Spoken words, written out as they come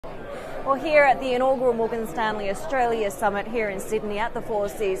Well, here at the inaugural Morgan Stanley Australia Summit here in Sydney at the Four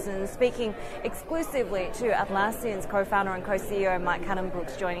Seasons, speaking exclusively to Atlassian's co-founder and co-CEO Mike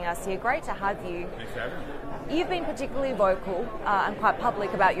Cannon-Brookes joining us here. Great to have you. Thanks for having me. You've been particularly vocal and quite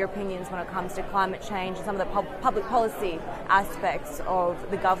public about your opinions when it comes to climate change and some of the public policy aspects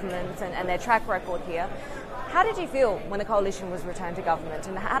of the government and their track record here. How did you feel when the coalition was returned to government,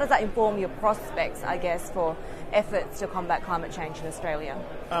 and how does that inform your prospects, I guess, for efforts to combat climate change in Australia?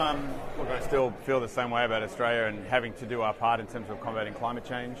 Look, I still feel the same way about Australia and having to do our part in terms of combating climate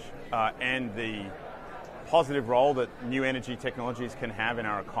change and the positive role that new energy technologies can have in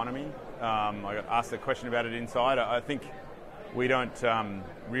our economy. I got asked a question about it inside. I think we don't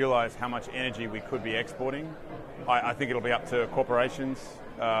realise how much energy we could be exporting. I think it'll be up to corporations,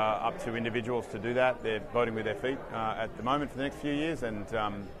 up to individuals to do that. They're voting with their feet at the moment for the next few years, and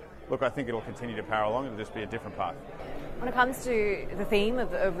look, I think it'll continue to power along. It'll just be a different path. When it comes to the theme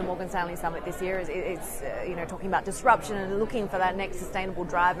of the Morgan Stanley Summit this year, it's talking about disruption and looking for that next sustainable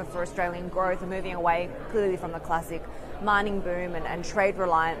driver for Australian growth and moving away clearly from the classic mining boom and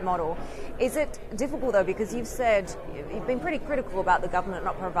trade-reliant model. Is it difficult though, because you've been pretty critical about the government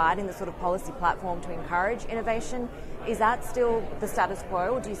not providing the sort of policy platform to encourage innovation? Is that still the status quo,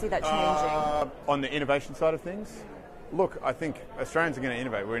 or do you see that changing? On the innovation side of things? Look, I think Australians are going to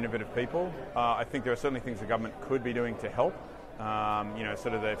innovate. We're innovative people. I think there are certainly things the government could be doing to help.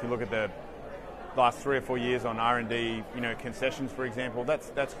 If you look at the last 3 or 4 years on R&D, concessions, for example,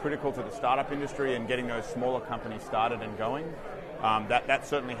 that's critical to the startup industry and getting those smaller companies started and going. That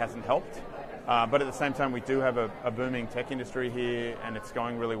certainly hasn't helped. But at the same time, we do have a booming tech industry here, and it's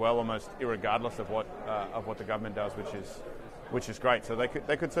going really well, almost irregardless of what the government does, which is great. So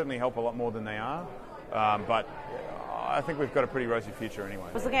they could certainly help a lot more than they are. But I think we've got a pretty rosy future anyway.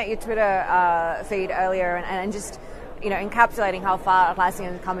 I was looking at your Twitter feed earlier and just encapsulating how far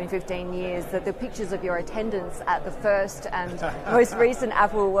Atlassian has come in 15 years, the pictures of your attendance at the first and most recent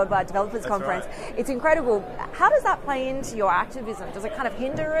Apple Worldwide Developers Conference. Right. It's incredible. How does that play into your activism? Does it kind of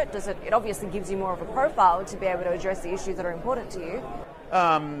hinder it? It obviously gives you more of a profile to be able to address the issues that are important to you?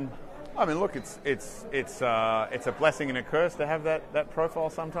 I mean, look, it's a blessing and a curse to have that profile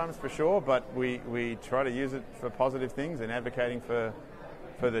sometimes, for sure. But we try to use it for positive things and advocating for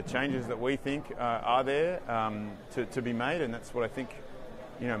the changes that we think are there to be made, and that's what I think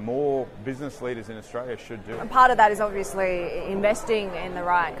more business leaders in Australia should do. And part of that is obviously investing in the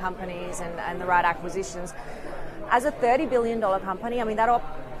right companies and the right acquisitions. As a $30 billion company, I mean, that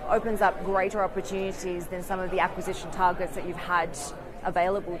opens up greater opportunities than some of the acquisition targets that you've had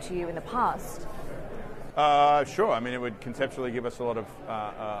available to you in the past. Sure. I mean, it would conceptually give us a lot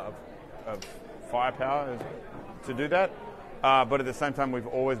of firepower to do that. But at the same time, we've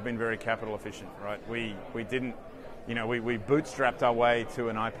always been very capital efficient, right? We didn't, we bootstrapped our way to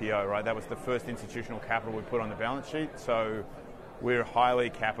an IPO, right? That was the first institutional capital we put on the balance sheet. So we're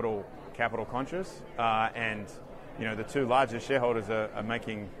highly capital conscious, and the two largest shareholders are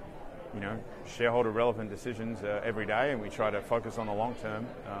making shareholder relevant decisions every day, and we try to focus on the long term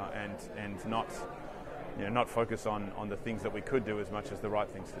and not focus on the things that we could do as much as the right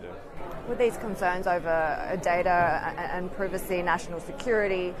things to do. With these concerns over data and privacy, national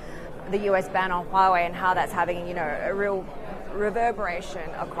security, the US ban on Huawei and how that's having a real reverberation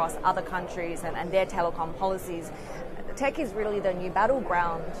across other countries and their telecom policies, tech is really the new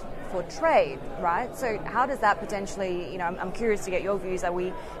battleground for trade, right? So how does that potentially, I'm curious to get your views. Are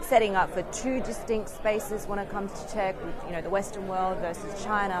we setting up for two distinct spaces when it comes to tech, with the Western world versus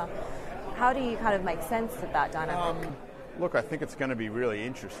China? How do you kind of make sense of that dynamic? Look, I think it's going to be really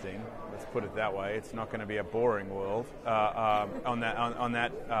interesting. Let's put it that way. It's not going to be a boring world on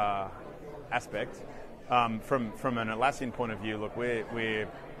that aspect. From an Atlassian point of view, look, we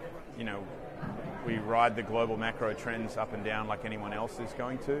ride the global macro trends up and down like anyone else is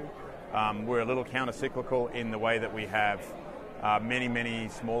going to. We're a little counter-cyclical in the way that we have many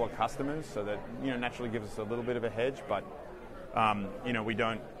smaller customers, so that naturally gives us a little bit of a hedge. But we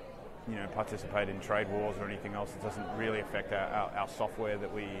don't participate in trade wars or anything else. It doesn't really affect our software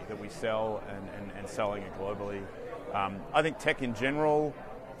that we sell and selling it globally. I think tech in general,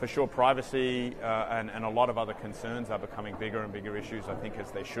 for sure, privacy and a lot of other concerns are becoming bigger and bigger issues, I think,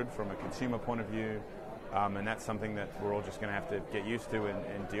 as they should from a consumer point of view. And that's something that we're all just going to have to get used to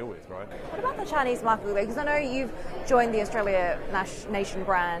and deal with, right? What about the Chinese market? Because I know you've joined the Australia Nation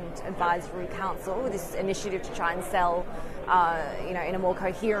Brand Advisory Council with this initiative to try and sell, in a more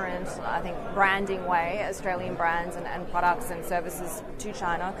coherent, I think, branding way, Australian brands and products and services to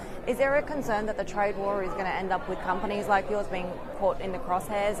China. Is there a concern that the trade war is going to end up with companies like yours being caught in the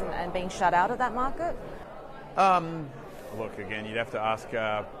crosshairs and being shut out of that market? Look, again, you'd have to ask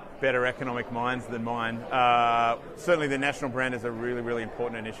better economic minds than mine. Certainly the national brand is a really, really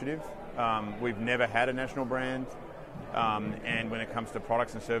important initiative. We've never had a national brand. And when it comes to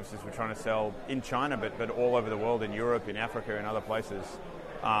products and services we're trying to sell in China, but all over the world, in Europe, in Africa, and other places,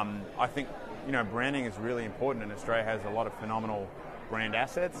 I think branding is really important, and Australia has a lot of phenomenal brand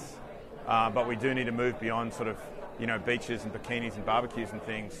assets, but we do need to move beyond sort of beaches and bikinis and barbecues and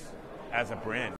things as a brand.